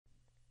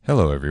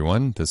Hello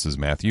everyone, this is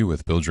Matthew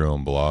with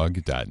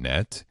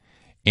buildyourownblog.net,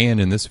 and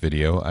in this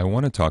video I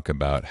want to talk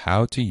about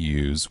how to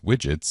use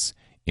widgets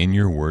in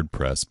your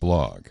WordPress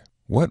blog.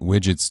 What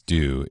widgets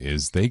do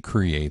is they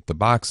create the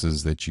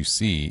boxes that you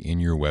see in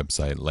your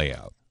website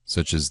layout,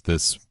 such as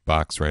this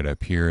box right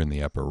up here in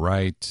the upper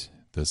right.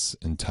 This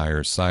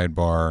entire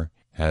sidebar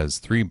has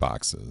 3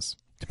 boxes.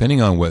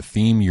 Depending on what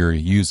theme you're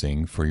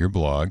using for your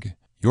blog,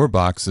 your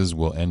boxes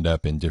will end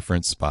up in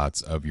different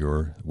spots of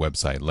your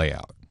website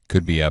layout.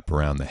 Could be up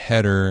around the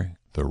header,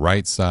 the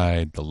right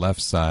side, the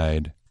left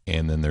side,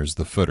 and then there's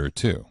the footer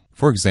too.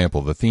 For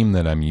example, the theme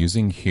that I'm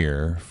using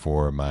here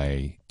for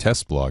my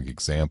test blog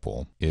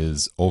example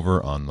is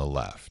over on the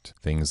left.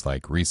 Things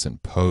like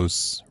recent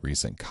posts,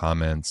 recent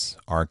comments,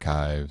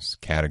 archives,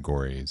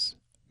 categories,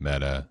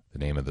 meta, the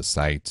name of the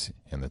site,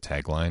 and the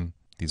tagline.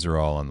 These are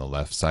all on the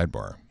left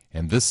sidebar.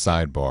 And this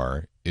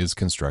sidebar is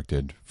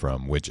constructed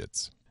from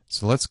widgets.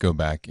 So let's go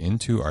back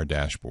into our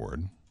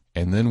dashboard.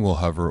 And then we'll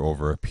hover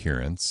over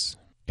Appearance,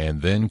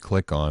 and then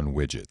click on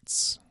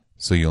Widgets.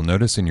 So you'll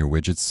notice in your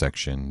Widgets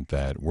section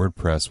that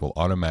WordPress will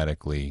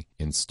automatically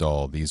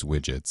install these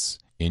widgets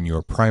in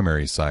your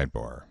primary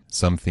sidebar.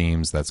 Some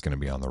themes that's going to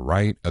be on the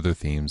right, other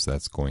themes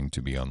that's going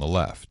to be on the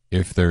left.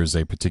 If there's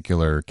a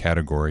particular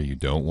category you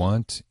don't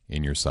want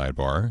in your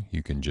sidebar,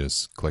 you can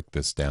just click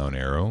this down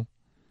arrow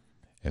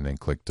and then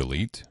click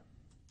Delete.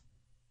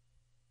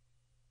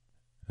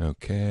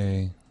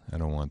 Okay, I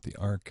don't want the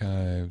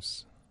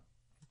archives,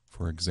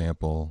 for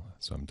example,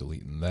 so I'm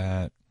deleting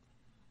that,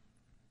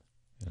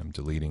 and I'm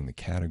deleting the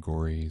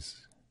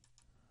categories.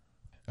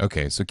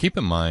 Okay, so keep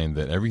in mind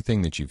that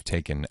everything that you've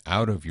taken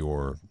out of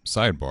your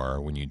sidebar,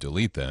 when you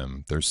delete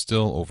them, they're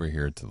still over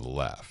here to the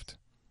left.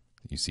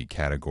 You see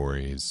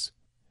categories,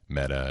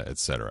 meta,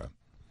 etc.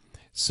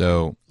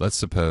 So let's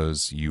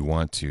suppose you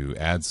want to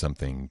add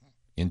something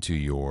into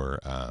your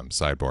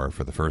sidebar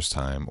for the first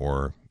time,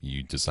 or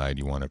you decide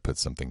you want to put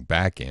something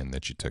back in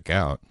that you took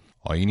out.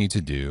 All you need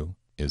to do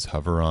is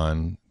hover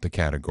on the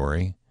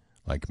category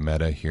like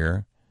meta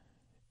here,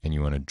 and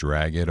you want to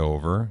drag it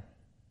over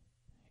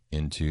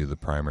into the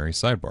primary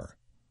sidebar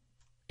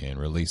and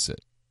release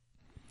it.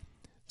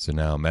 So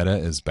now meta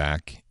is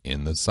back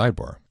in the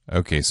sidebar.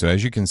 Okay, so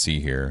as you can see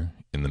here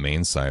in the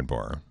main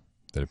sidebar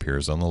that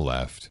appears on the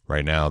left,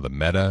 right now the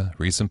meta,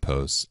 recent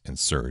posts, and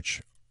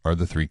search are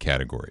the 3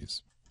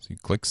 categories. So you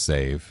click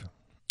Save.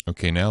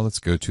 Okay, now let's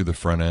go to the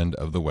front end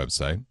of the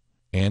website.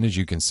 And as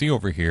you can see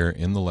over here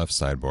in the left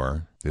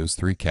sidebar, those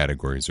 3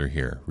 categories are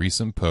here: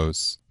 recent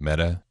posts,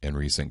 meta, and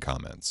recent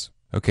comments.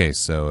 Okay,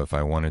 so if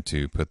I wanted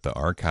to put the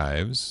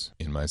archives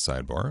in my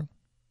sidebar,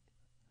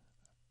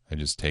 I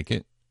just take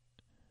it,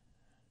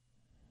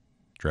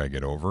 drag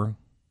it over,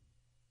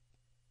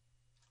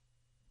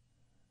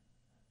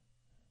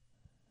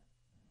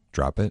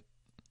 drop it,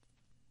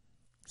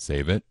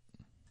 save it.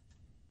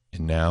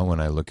 And now when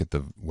I look at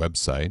the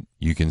website,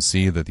 you can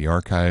see that the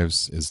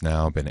archives has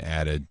now been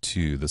added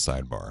to the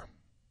sidebar.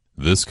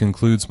 This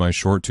concludes my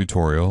short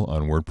tutorial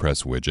on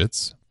WordPress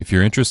widgets. If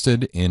you're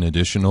interested in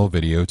additional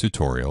video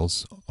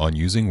tutorials on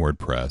using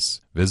WordPress,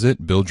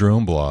 visit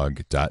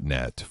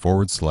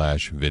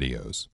buildyourownblog.net/videos.